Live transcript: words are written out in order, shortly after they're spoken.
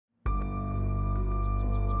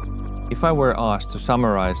If I were asked to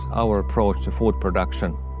summarize our approach to food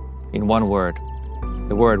production in one word,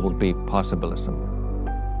 the word would be possibilism.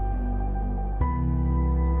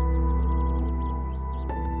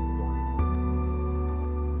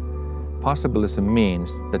 Possibilism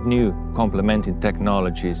means that new complementing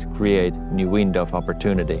technologies create new window of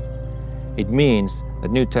opportunity. It means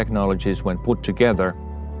that new technologies, when put together,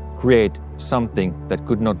 create something that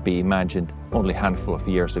could not be imagined only a handful of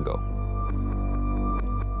years ago.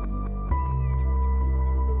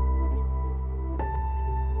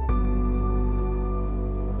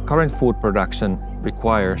 Current food production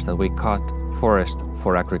requires that we cut forest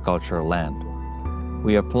for agricultural land.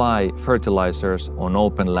 We apply fertilizers on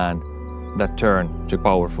open land that turn to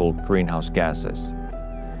powerful greenhouse gases.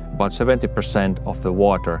 About 70% of the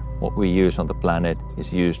water what we use on the planet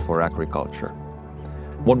is used for agriculture.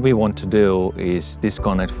 What we want to do is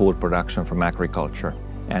disconnect food production from agriculture.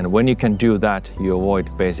 And when you can do that, you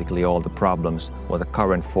avoid basically all the problems what the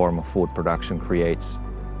current form of food production creates.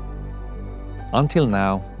 Until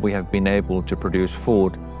now, we have been able to produce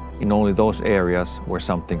food in only those areas where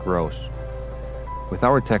something grows. With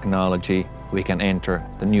our technology, we can enter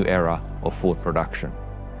the new era of food production.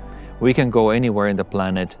 We can go anywhere in the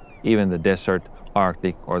planet, even the desert,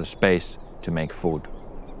 Arctic, or the space, to make food.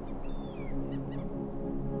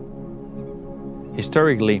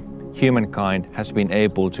 Historically, humankind has been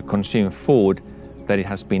able to consume food that it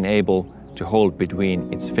has been able to hold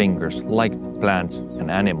between its fingers, like plants and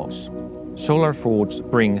animals. Solar foods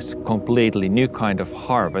brings completely new kind of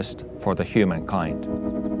harvest for the humankind.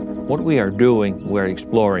 What we are doing, we are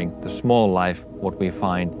exploring the small life what we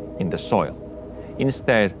find in the soil.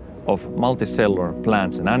 Instead of multicellular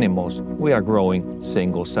plants and animals, we are growing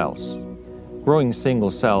single cells. Growing single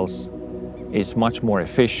cells is much more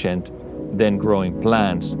efficient than growing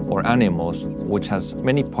plants or animals, which has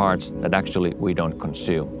many parts that actually we don't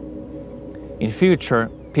consume. In future,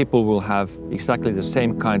 people will have exactly the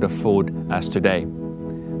same kind of food as today,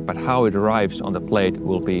 but how it arrives on the plate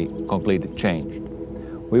will be completely changed.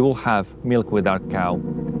 We will have milk without cow,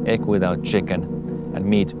 egg without chicken, and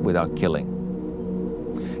meat without killing.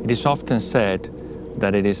 It is often said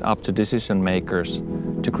that it is up to decision makers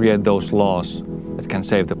to create those laws that can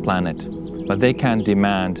save the planet, but they can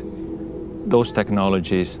demand those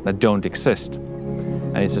technologies that don't exist.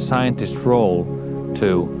 And it's a scientist's role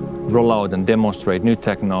to roll out and demonstrate new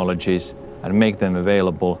technologies and make them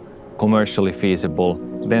available, commercially feasible,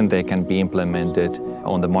 then they can be implemented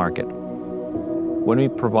on the market. When we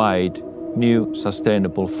provide new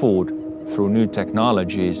sustainable food through new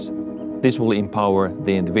technologies, this will empower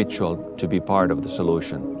the individual to be part of the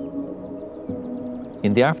solution.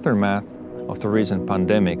 In the aftermath of the recent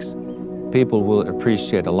pandemics, people will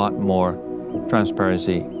appreciate a lot more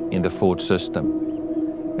transparency in the food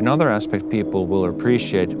system. Another aspect people will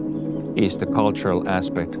appreciate is the cultural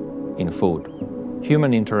aspect in food.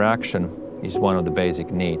 Human interaction is one of the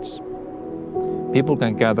basic needs. People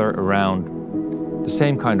can gather around the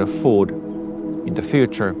same kind of food in the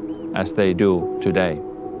future as they do today,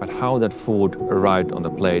 but how that food arrived on the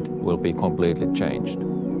plate will be completely changed.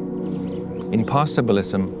 In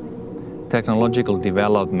possibilism, technological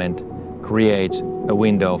development creates a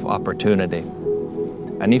window of opportunity.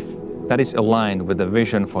 And if that is aligned with the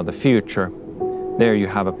vision for the future, there you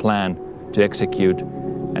have a plan to execute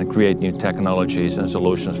and create new technologies and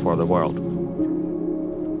solutions for the world.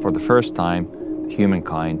 For the first time,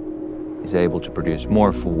 humankind is able to produce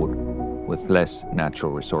more food with less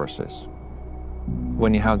natural resources.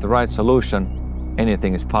 When you have the right solution,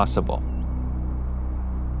 anything is possible.